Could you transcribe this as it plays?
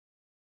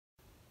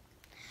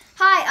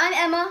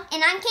I'm Emma.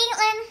 And I'm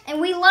Caitlin.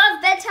 And we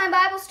love bedtime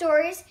Bible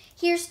stories.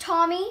 Here's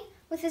Tommy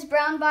with his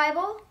brown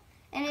Bible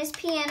and his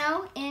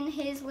piano in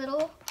his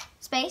little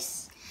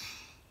space.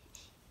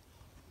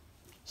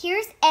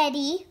 Here's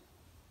Eddie,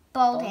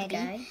 bald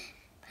Eddie,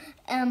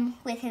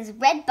 with his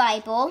red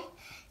Bible,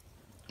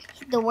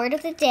 the word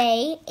of the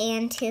day,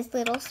 and his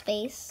little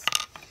space.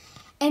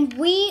 And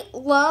we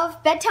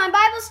love bedtime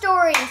Bible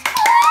stories.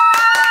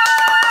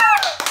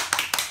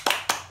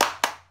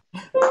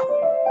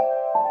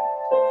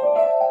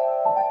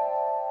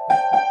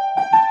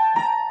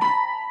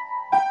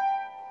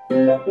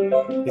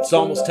 It's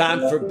almost time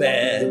for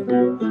bed.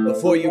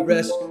 Before you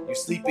rest your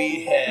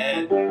sleepy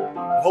head,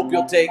 I hope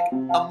you'll take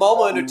a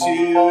moment or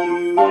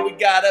two. We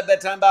got a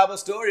bedtime Bible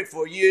story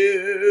for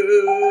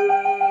you.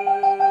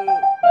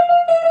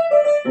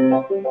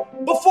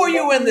 Before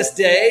you end this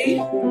day,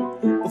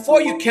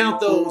 before you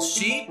count those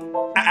sheep,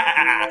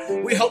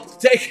 we hope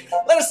to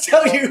let us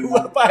tell you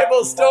a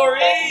Bible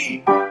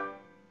story,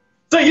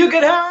 so you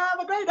can have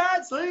a great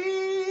night's sleep.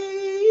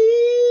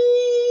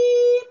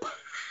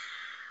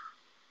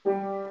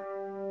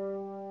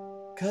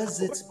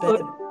 'Cause it's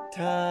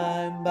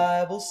bedtime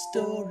Bible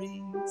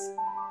stories.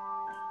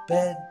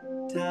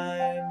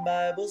 Bedtime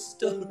Bible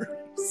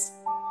stories.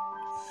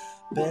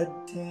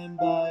 Bedtime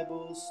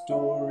Bible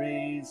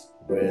stories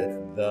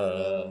with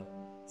the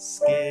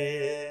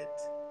Skit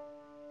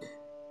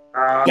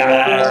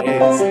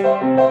guys.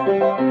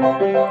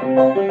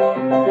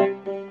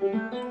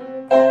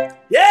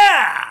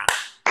 Yeah!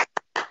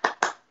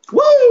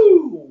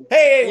 Woo!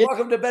 Hey,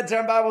 welcome to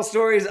Bedtime Bible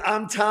Stories.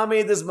 I'm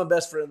Tommy. This is my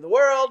best friend in the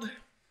world.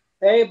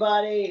 Hey,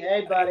 buddy.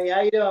 Hey, buddy.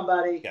 How you doing,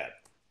 buddy? Good.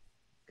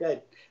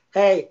 Good.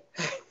 Hey.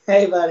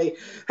 Hey, buddy.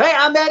 Hey,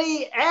 I'm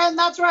Eddie, and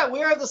that's right.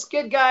 We are the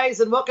Skit guys,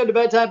 and welcome to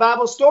Bedtime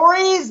Bible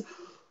Stories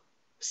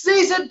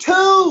Season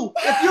 2.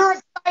 If you're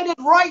excited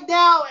right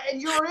now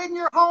and you're in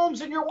your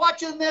homes and you're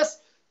watching this,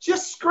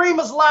 just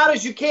scream as loud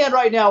as you can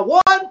right now.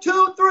 1,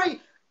 2,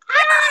 3.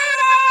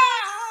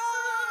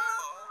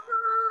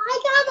 I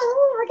can't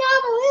believe it.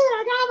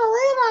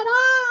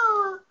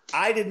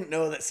 I didn't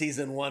know that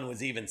season 1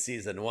 was even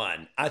season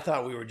 1. I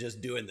thought we were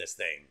just doing this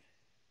thing.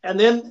 And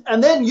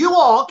then you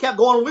all kept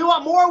going, we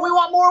want more, we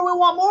want more, we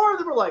want more.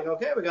 And we're like,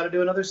 okay, we got to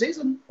do another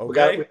season.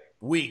 Okay.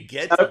 We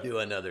get to do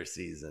another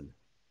season.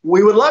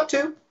 We would love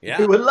to. Yeah.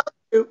 We would love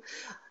to.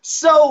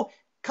 So,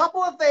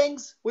 couple of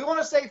things. We want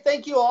to say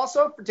thank you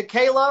also to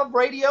K-Love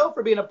Radio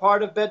for being a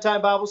part of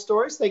Bedtime Bible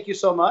Stories. Thank you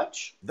so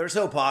much. They're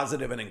so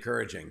positive and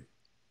encouraging.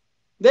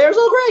 They're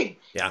so great.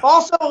 Yeah.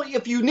 Also,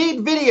 if you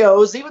need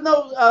videos, even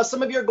though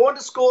some of you are going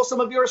to school, some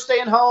of you are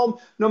staying home,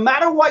 no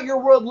matter what your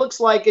world looks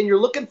like and you're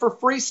looking for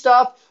free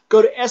stuff,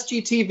 go to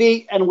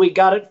SGTV and we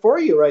got it for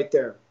you right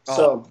there. Oh,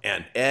 so,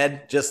 and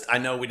Ed, I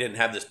know we didn't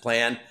have this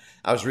plan.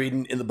 I was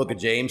reading in the book of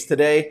James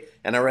today,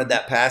 and I read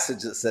that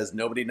passage that says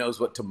nobody knows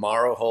what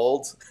tomorrow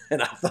holds.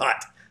 And I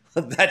thought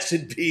that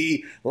should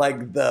be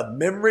like the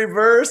memory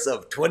verse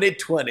of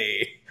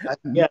 2020.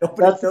 Yeah,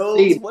 nobody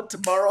knows what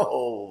tomorrow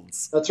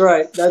holds. That's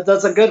right.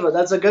 That's a good one.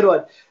 That's a good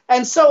one.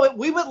 And so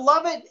we would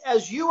love it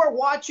as you are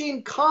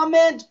watching,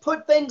 comment,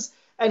 put things.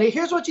 And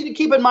here's what you need to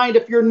keep in mind.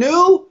 If you're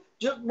new,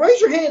 just raise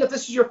your hand if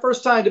this is your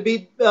first time to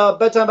be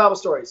Bedtime Bible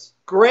Stories.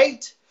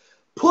 Great.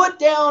 Put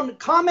down,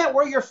 comment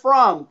where you're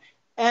from,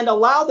 and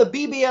allow the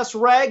BBS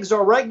regs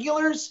or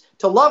regulars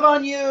to love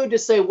on you, to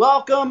say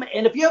welcome.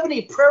 And if you have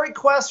any prayer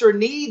requests or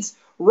needs,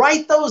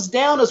 write those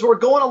down as we're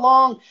going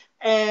along.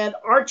 And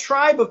our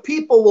tribe of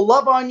people will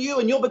love on you,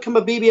 and you'll become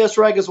a BBS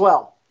reg as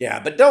well. Yeah,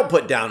 but don't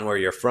put down where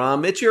you're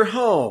from. It's your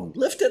home.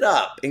 Lift it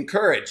up.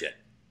 Encourage it.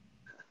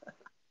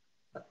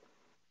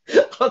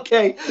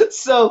 Okay,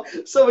 so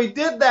we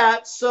did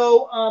that.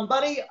 So,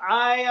 buddy,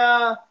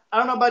 I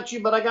don't know about you,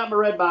 but I got my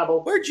red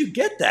Bible. Where'd you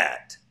get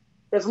that?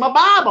 It's my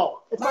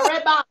Bible. It's my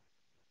red Bible.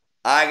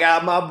 I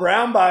got my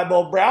brown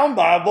Bible. Brown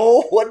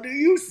Bible. What do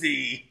you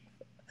see?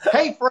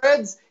 Hey,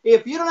 friends,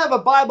 if you don't have a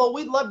Bible,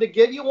 we'd love to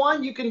give you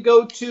one. You can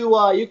go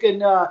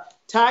to,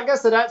 tag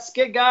us at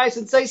Skit Guys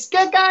and say,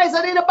 Skit Guys,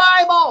 I need a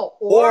Bible.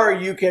 Or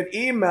you can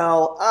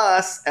email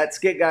us at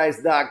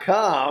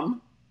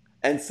skitguys.com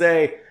and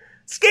say,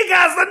 Skit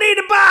Guys, I need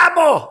a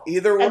Bible.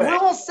 Either way. And we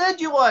will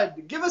send you one.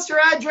 Give us your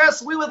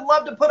address. We would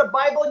love to put a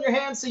Bible in your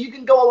hand so you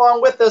can go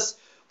along with us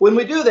when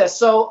we do this.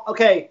 So,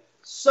 okay.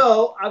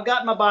 So I've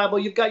got my Bible.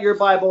 You've got your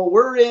Bible.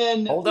 We're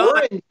in. Hold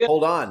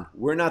on.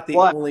 We're not the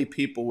only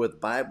people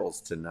with Bibles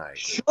tonight.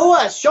 Show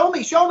us. Show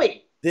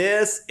me.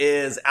 This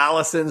is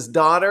Allison's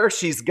daughter.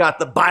 She's got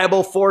the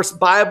Bible Force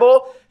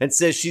Bible and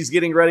says she's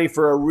getting ready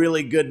for a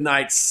really good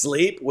night's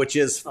sleep, which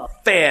is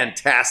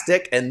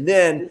fantastic. And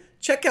then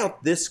check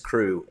out this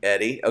crew,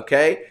 Eddie,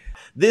 okay?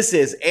 This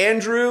is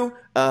Andrew,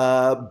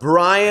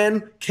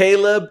 Brian,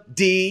 Caleb,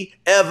 Dee,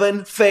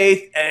 Evan,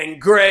 Faith,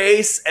 and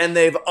Grace, and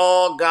they've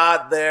all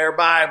got their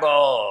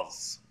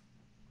Bibles.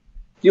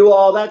 You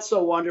all, that's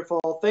so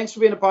wonderful. Thanks for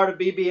being a part of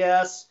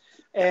BBS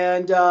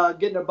and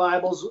getting our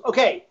Bibles.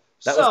 Okay,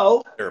 that was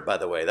a litter, by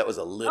the way. That was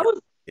a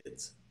litter,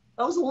 kids.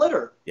 That was a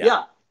litter.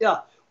 Yeah.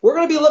 We're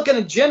going to be looking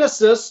at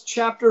Genesis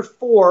chapter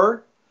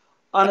 4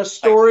 on a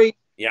story.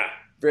 Yeah.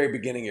 very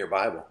beginning of your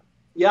Bible.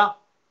 Yeah.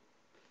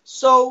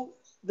 So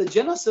the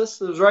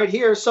Genesis is right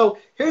here. So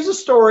here's a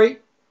story.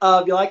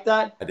 You like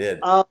that? I did.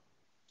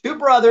 Two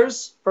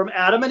brothers from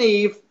Adam and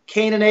Eve,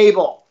 Cain and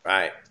Abel.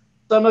 Right.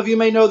 Some of you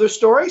may know their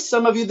story.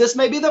 Some of you, this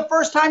may be the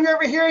first time you're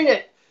ever hearing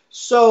it.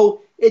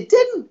 So it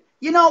didn't,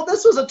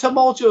 this was a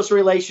tumultuous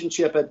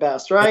relationship at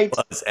best, right? It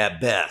was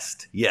at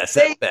best. Yes,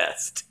 at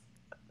best.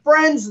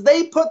 Friends,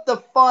 they put the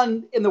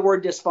fun in the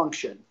word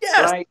dysfunction.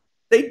 Yes, right?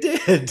 They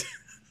did.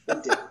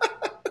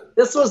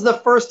 This was the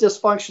first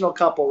dysfunctional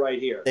couple right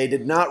here. They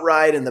did not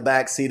ride in the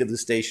back seat of the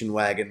station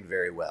wagon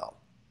very well.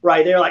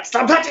 Right. They're like,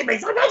 stop touching me,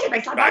 stop touching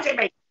me, stop touching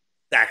me.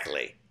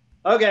 Exactly.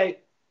 Okay.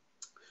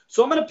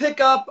 So I'm going to pick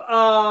up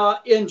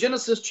in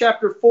Genesis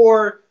chapter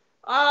 4,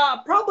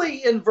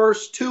 probably in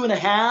verse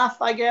 2.5,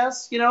 I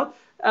guess,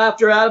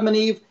 after Adam and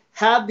Eve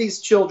had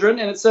these children.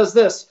 And it says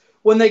this: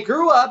 when they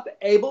grew up,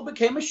 Abel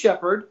became a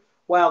shepherd,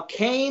 while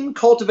Cain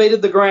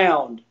cultivated the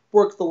ground,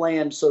 worked the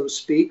land, so to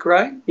speak,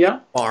 right? Yeah.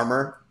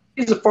 Farmer.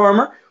 He's a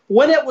farmer.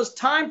 When it was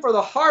time for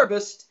the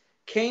harvest,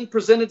 Cain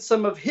presented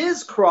some of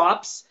his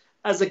crops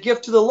as a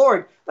gift to the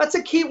Lord. That's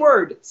a key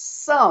word,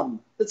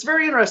 some. That's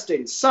very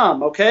interesting.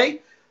 Some,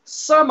 okay?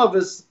 Some of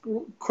his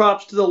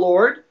crops to the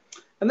Lord.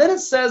 And then it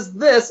says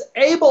this: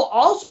 Abel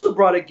also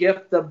brought a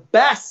gift, the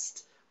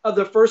best of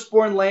the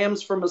firstborn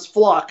lambs from his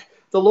flock.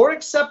 The Lord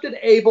accepted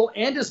Abel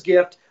and his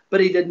gift, but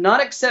he did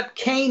not accept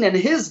Cain and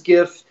his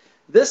gift.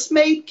 This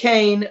made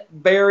Cain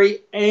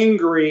very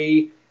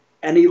angry,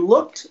 and he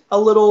looked a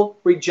little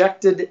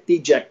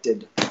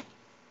dejected.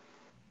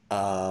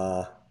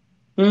 I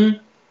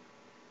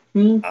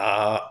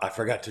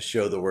forgot to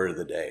show the word of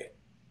the day.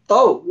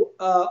 Here,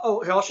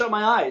 I'll shut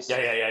my eyes.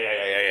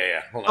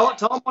 Yeah. Hold on.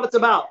 Tell them what it's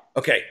about.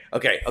 Okay.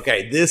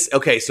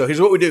 So here's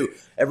what we do.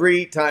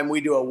 Every time we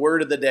do a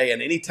word of the day,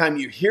 and anytime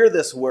you hear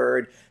this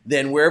word,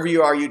 then wherever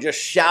you are, you just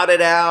shout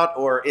it out.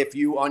 Or if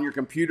you, on your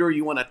computer,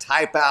 you want to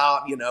type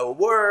out,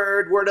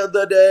 word of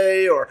the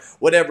day, or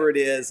whatever it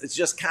is, it's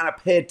just kind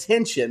of pay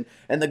attention.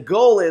 And the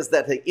goal is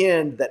that at the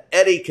end, that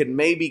Eddie can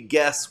maybe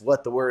guess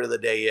what the word of the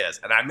day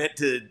is. And I meant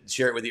to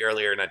share it with you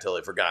earlier, and I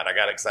totally forgot. I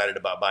got excited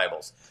about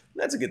Bibles.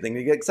 That's a good thing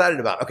to get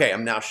excited about. Okay,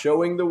 I'm now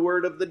showing the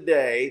word of the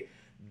day.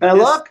 Can I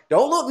look?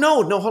 Don't look.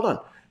 No, hold on.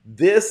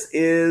 This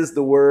is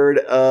the word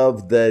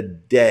of the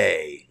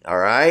day. All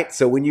right.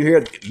 So when you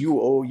hear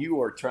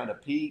you are trying to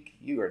peek.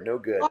 You are no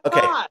good.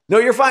 Okay. No,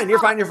 you're fine. You're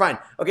fine.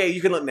 Okay,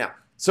 you can look now.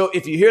 So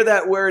if you hear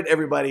that word,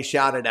 everybody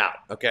shout it out.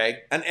 Okay.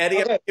 And Eddie,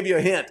 I'm gonna give you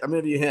a hint.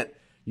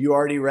 You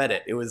already read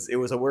it. It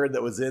was a word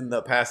that was in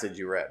the passage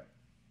you read.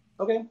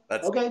 Okay.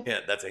 That's a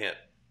hint. That's a hint.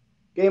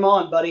 Game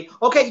on, buddy.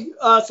 Okay,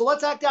 so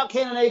let's act out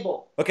Cain and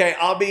Abel. Okay,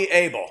 I'll be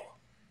Abel.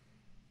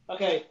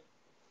 Okay,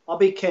 I'll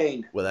be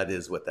Cain. Well, that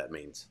is what that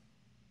means.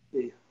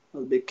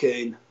 I'll be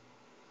Cain.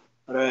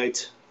 All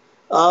right.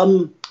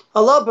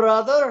 Hello,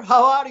 brother.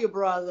 How are you,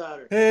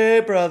 brother? Hey,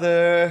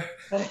 brother.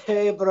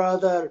 Hey,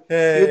 brother.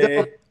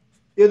 Hey.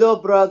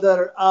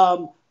 Brother,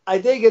 I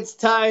think it's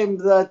time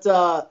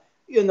that,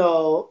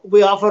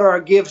 we offer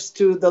our gifts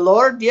to the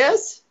Lord,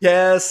 yes?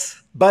 Yes.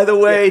 By the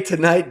way,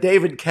 tonight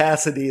David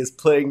Cassidy is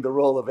playing the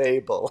role of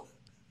Abel.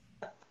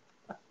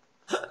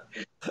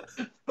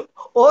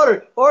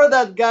 Or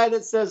that guy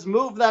that says,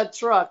 move that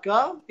truck,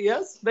 huh?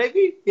 Yes,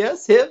 maybe?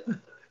 Yes,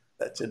 him.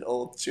 That's an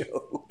old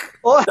joke.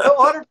 Or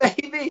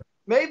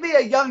maybe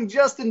a young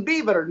Justin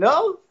Bieber,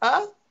 no?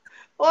 Huh?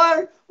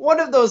 Or one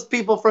of those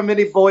people from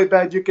any boy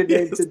band you can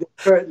name today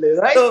currently,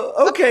 right?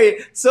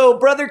 So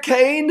Brother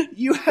Cain,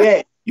 you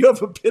have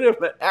a bit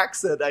of an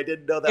accent. I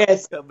didn't know that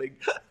was coming,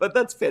 but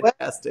that's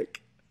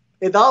fantastic. Well,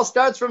 it all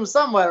starts from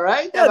somewhere,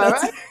 right? Yeah, am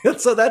I right?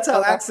 So that's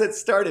how accents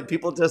started.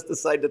 People just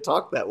decide to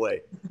talk that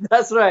way.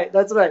 That's right.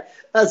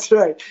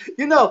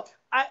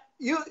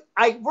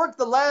 I work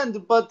the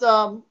land, but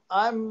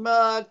I'm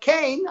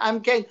Cain.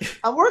 I'm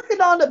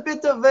working on a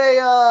bit of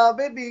a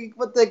maybe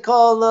what they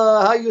call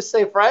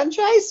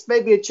franchise,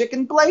 maybe a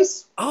chicken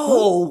place.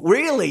 Oh,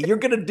 really? You're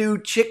gonna do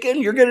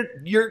chicken?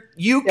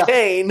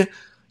 Cain.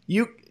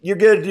 You're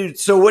gonna do.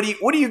 So what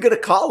are you gonna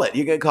call it?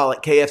 You're gonna call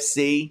it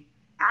KFC?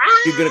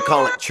 You're gonna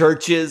call it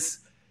churches?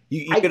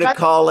 You're gonna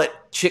call it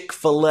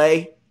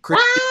Chick-fil-A?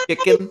 Crispy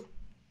chicken?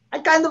 I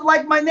kind of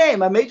like my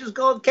name. I may just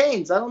call it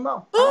Cain's. I don't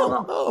know.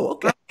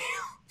 Okay.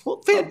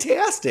 Well,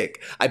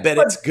 fantastic. I bet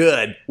it's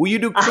good. Will you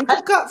do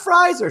crinkle cut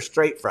fries or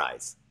straight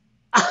fries?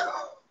 I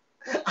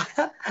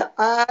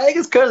think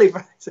it's curly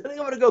fries. I think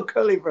I'm gonna go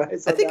curly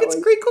fries. I think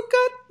it's crinkle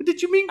cut.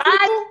 Did you mean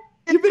crinkle?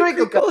 You mean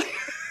crinkle?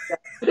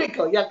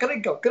 Crinkle. That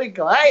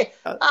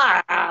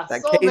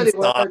so many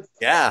words.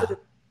 Yeah.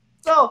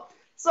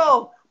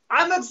 So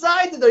I'm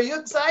excited. Are you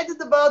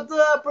excited about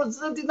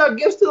presenting our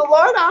gifts to the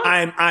Lord?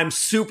 Huh? I'm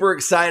super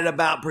excited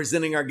about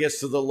presenting our gifts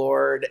to the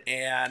Lord.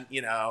 And,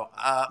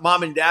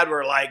 Mom and Dad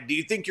were like, do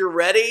you think you're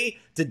ready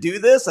to do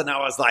this? And I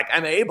was like,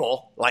 I'm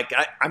able.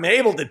 I'm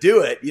able to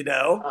do it,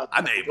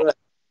 I'm able.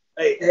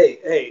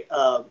 Hey,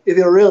 if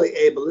you're really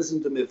able,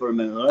 listen to me for a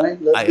minute, all right?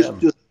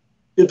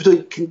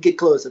 Just can get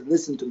closer.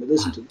 Listen to me.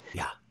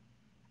 Yeah.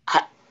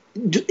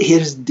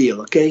 Here's the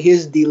deal, okay?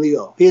 Here's the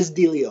dealio. Here's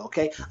the dealio,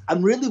 okay?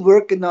 I'm really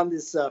working on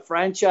this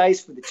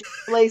franchise for the chicken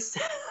place.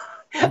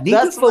 We need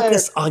to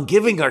focus on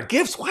giving our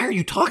gifts. Why are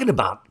you talking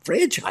about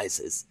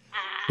franchises?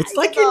 It's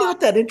like you're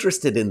not that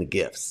interested in the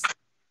gifts.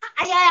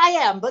 I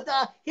am, but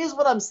here's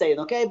what I'm saying,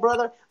 okay,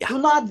 brother? Yeah.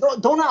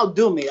 Don't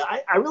outdo me.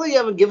 I really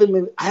haven't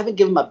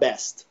given my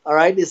best. All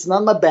right, it's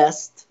not my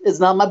best. It's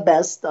not my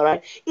best. All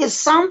right, it's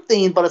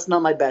something, but it's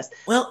not my best.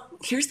 Well,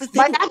 here's the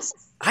thing. My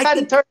accent's kind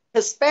of turned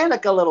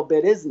Hispanic a little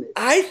bit, isn't it?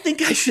 I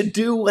think I should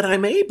do what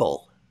I'm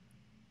able.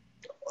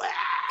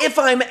 If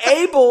I'm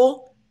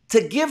able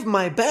to give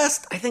my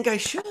best, I think I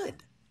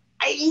should.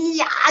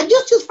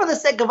 Just for the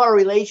sake of our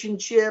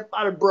relationship,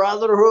 our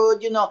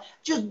brotherhood,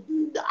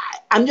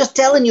 I'm just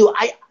telling you,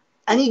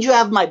 I need you to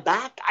have my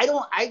back.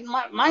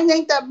 Mine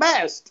ain't that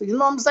best. You know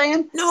what I'm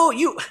saying? No,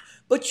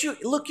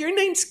 look, your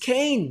name's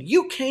Cain.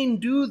 You can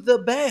do the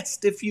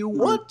best if you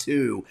want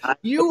to.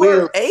 You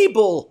are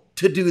able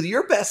to do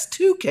your best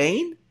too,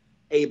 Cain.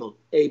 Abel,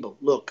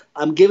 look,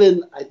 I'm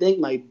giving, I think,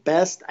 my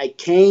best. I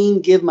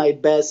can give my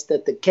best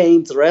at the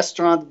Cain's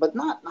restaurant, but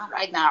not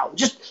right now.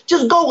 Just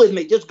go with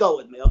me. Just go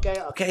with me, okay?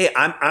 Okay,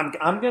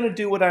 I'm gonna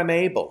do what I'm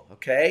able,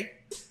 okay?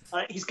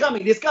 He's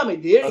coming.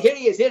 Here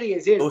he is.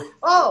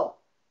 Oh,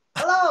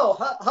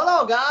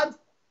 hello, God.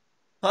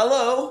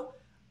 Hello.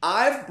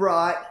 I've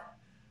brought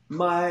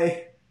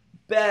my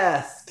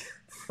best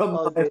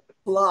from my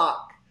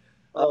flock.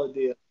 Oh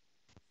dear.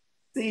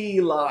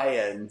 Sea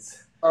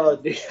lions. Oh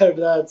dear,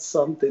 that's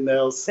something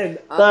else. And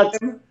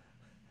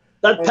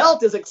that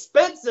pelt is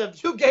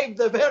expensive. You gave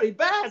the very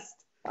best.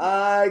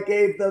 I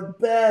gave the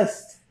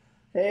best.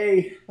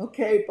 Hey,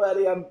 okay,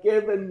 buddy, I'm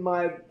giving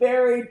my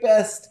very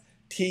best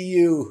to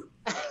you.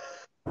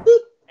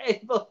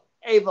 Abel.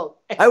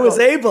 I was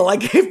able. I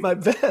gave my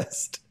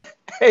best.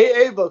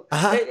 Hey, Abel.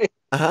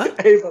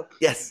 Abel.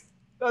 Yes.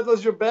 That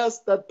was your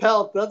best. That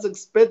pelt. That's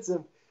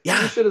expensive.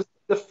 Yeah. You should have seen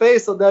the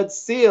face on that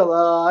seal.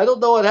 I don't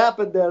know what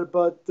happened there,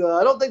 but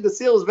I don't think the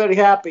seal was very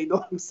happy. You know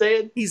what I'm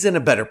saying? He's in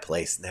a better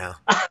place now.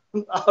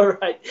 All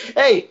right.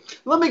 Hey,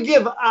 let me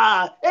give.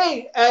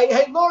 Hey,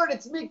 Lord,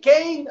 it's me,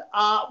 Cain.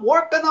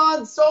 Working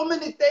on so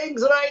many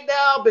things right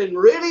now. Been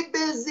really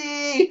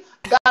busy.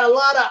 Got a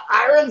lot of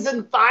irons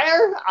in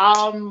fire.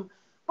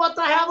 But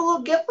I have a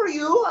little gift for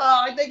you.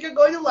 I think you're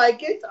going to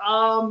like it.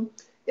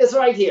 It's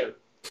right here.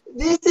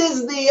 This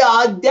is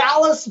the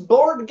Dallas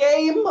board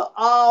game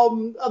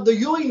of the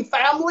Ewing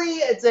family.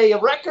 It's a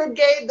record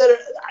game that.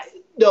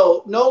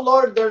 No,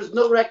 Lord, there's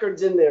no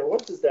records in there.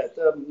 What is that?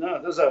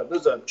 No,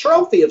 there's a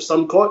trophy of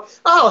some sort.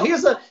 Oh,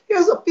 here's a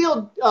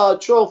field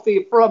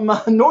trophy from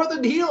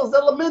Northern Hills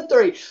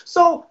Elementary.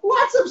 So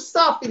lots of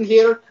stuff in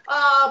here.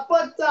 Well,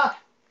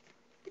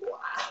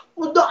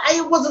 no,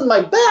 it wasn't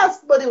my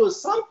best, but it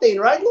was something,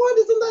 right, Lord?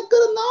 Isn't that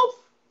good enough?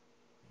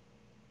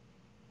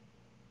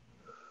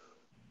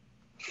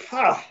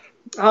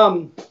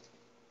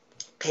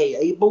 Hey,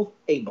 Abel.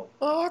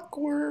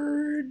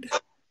 Awkward.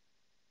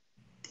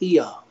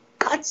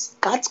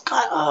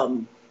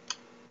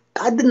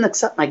 God didn't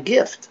accept my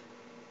gift.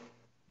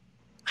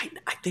 I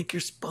think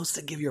you're supposed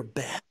to give your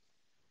best.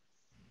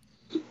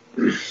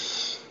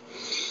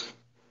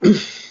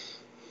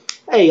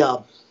 Hey,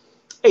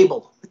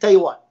 Abel. I tell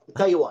you what.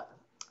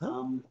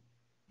 You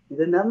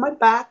didn't have my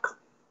back.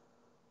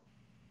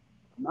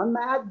 I'm not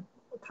mad.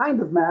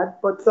 Kind of mad,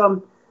 but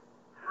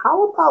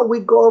how about we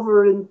go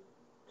over into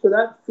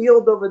that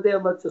field over there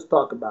and let's just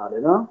talk about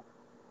it, huh?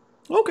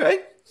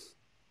 Okay.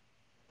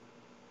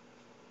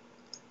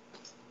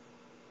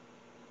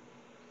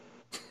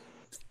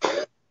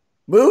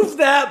 Move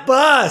that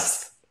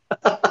bus.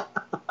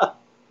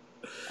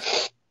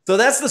 So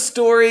that's the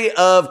story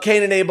of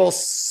Cain and Abel,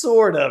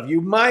 sort of.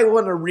 You might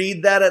want to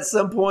read that at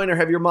some point or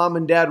have your mom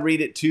and dad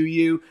read it to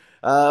you.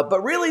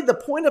 But really the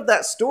point of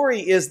that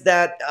story is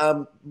that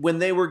when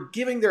they were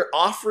giving their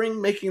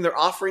offering, making their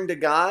offering to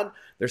God,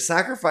 their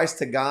sacrifice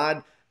to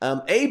God,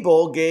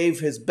 Abel gave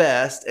his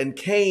best and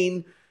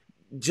Cain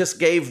just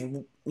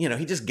gave,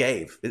 he just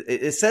gave.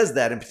 It says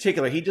that in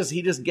particular. He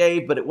just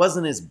gave, but it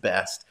wasn't his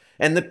best.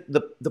 And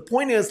the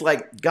point is,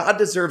 like, God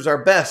deserves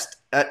our best.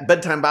 At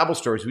Bedtime Bible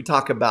Stories, we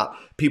talk about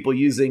people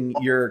using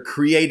your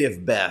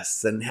creative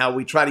bests and how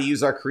we try to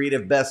use our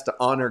creative best to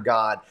honor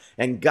God.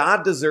 And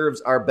God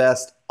deserves our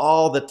best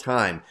all the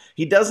time.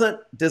 He doesn't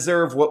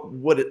deserve what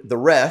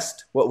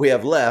we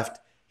have left.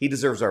 He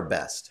deserves our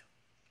best.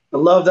 I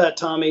love that,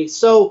 Tommy.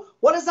 So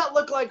what does that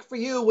look like for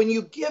you when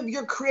you give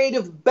your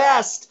creative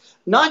best?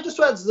 Not just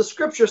as the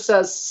scripture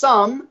says,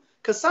 some,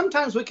 because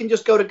sometimes we can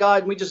just go to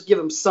God and we just give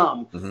him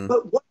some. Mm-hmm.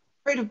 But what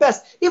creative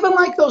best? Even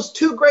like those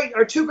two great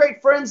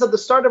friends at the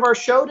start of our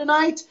show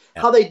tonight,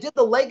 how they did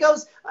the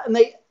Legos, and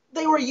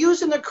they were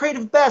using their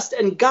creative best,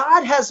 and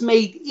God has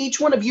made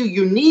each one of you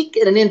unique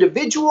and an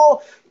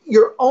individual,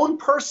 your own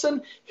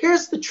person.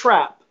 Here's the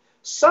trap.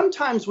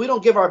 sometimes we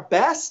don't give our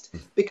best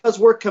because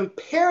we're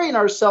comparing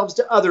ourselves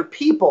to other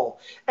people.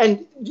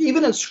 And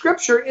even in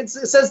Scripture, it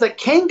says that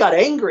Cain got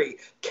angry.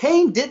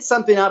 Cain did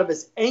something out of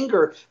his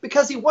anger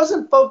because he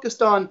wasn't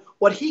focused on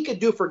what he could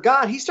do for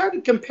God. He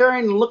started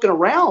comparing and looking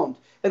around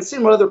and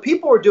seeing what other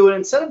people were doing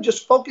instead of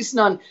just focusing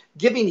on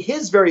giving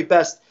his very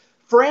best.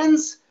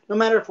 Friends, no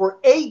matter if we're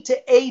 8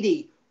 to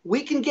 80,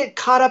 we can get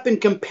caught up in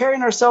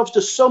comparing ourselves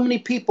to so many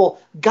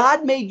people.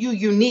 God made you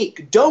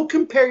unique. Don't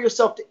compare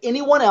yourself to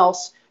anyone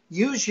else.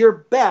 Use your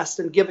best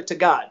and give it to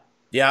God.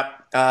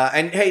 Yep.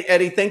 And hey,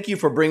 Eddie, thank you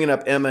for bringing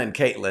up Emma and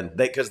Caitlin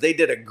because they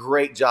did a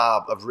great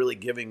job of really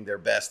giving their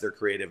best, their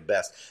creative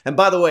best. And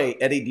by the way,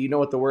 Eddie, do you know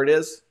what the word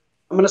is?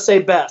 I'm going to say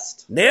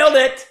best. Nailed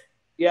it.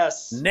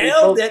 Yes.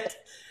 Nailed it.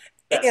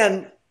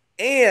 And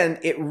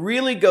it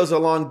really goes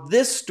along.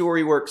 This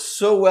story works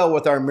so well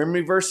with our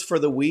memory verse for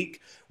the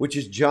week, which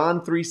is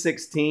John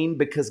 3:16,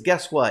 because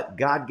guess what?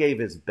 God gave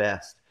his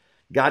best.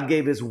 God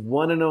gave his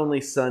one and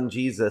only son,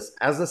 Jesus,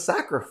 as a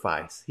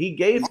sacrifice. He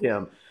gave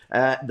him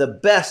the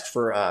best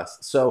for us.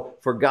 So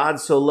for God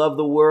so loved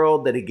the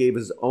world that he gave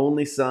his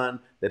only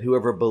son, that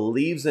whoever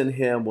believes in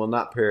him will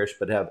not perish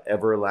but have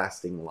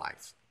everlasting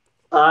life.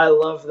 I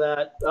love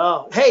that.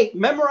 Oh, hey,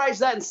 memorize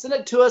that and send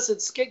it to us at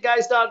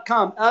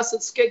skitguys.com, us at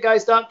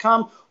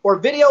skitguys.com, or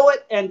video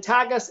it and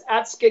tag us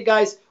at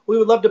skitguys. We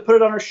would love to put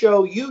it on our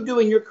show, you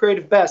doing your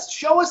creative best.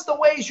 Show us the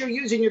ways you're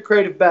using your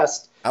creative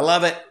best. I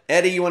love it.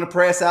 Eddie, you want to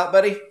pray us out,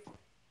 buddy?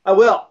 I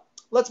will.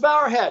 Let's bow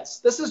our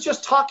heads. This is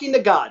just talking to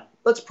God.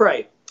 Let's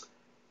pray.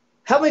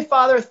 Heavenly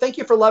Father, thank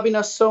you for loving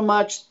us so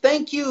much.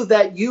 Thank you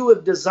that you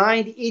have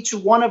designed each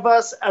one of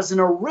us as an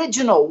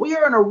original. We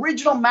are an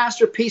original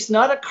masterpiece,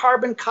 not a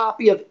carbon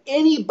copy of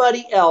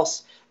anybody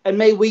else. And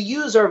may we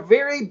use our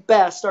very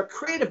best, our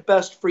creative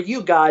best for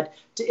you, God,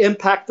 to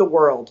impact the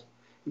world.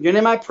 In your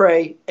name I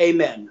pray,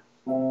 amen.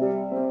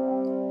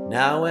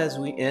 Now as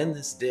we end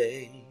this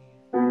day,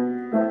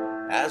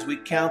 as we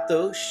count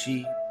those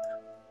sheep,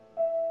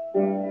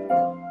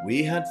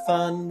 we had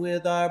fun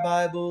with our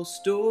Bible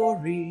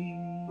story.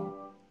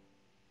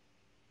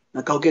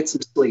 Now go get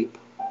some sleep.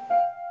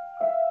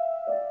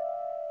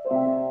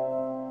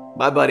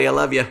 Bye, buddy. I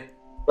love you.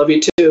 Love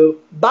you too.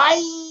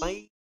 Bye.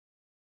 Bye.